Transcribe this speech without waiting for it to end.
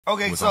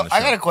Okay, was so on the I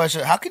show. got a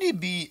question. How could he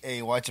be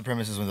a white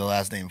supremacist with the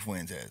last name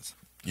Fuentes?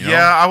 You know?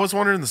 Yeah, I was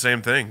wondering the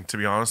same thing. To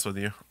be honest with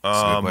you, That's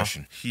a good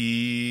question.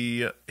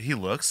 He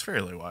looks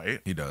fairly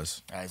white. He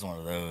does. He's one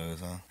of those,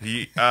 huh?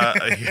 He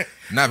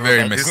Not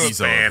very He's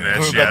mestizo.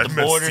 Spanish, Grew yeah, up at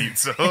the border.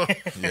 mestizo.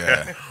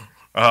 Yeah.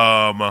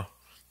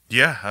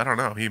 Yeah, I don't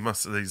know. He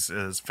must.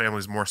 His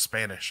family's more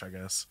Spanish, I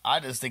guess. I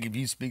just think if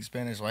you speak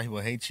Spanish, white people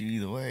hate you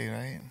either way,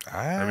 right?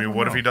 I mean,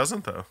 what if he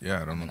doesn't though?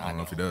 Yeah, I don't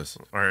know if he does.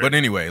 All right. But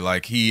anyway,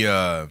 like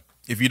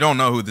if you don't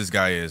know who this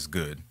guy is,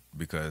 good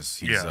because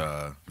he's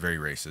very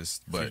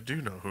racist. If But you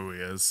do know who he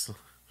is,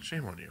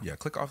 shame on you. yeah,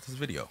 click off this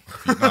video.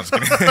 No, I'm just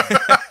kidding.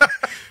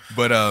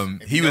 But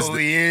If you know who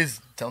he is,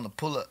 tell him to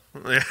pull up.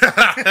 Yeah.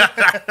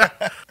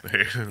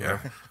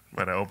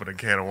 Might have opened a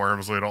can of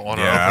worms we don't want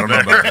to Yeah, I open.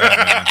 don't know about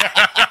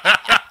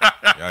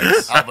that, man.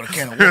 Yikes. I'll put a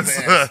can of whoop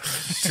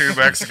ass. Two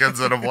Mexicans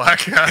and a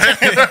black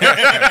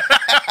guy.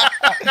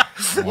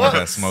 Want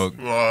that smoke?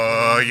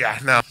 Yeah,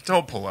 no,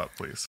 don't pull up, please.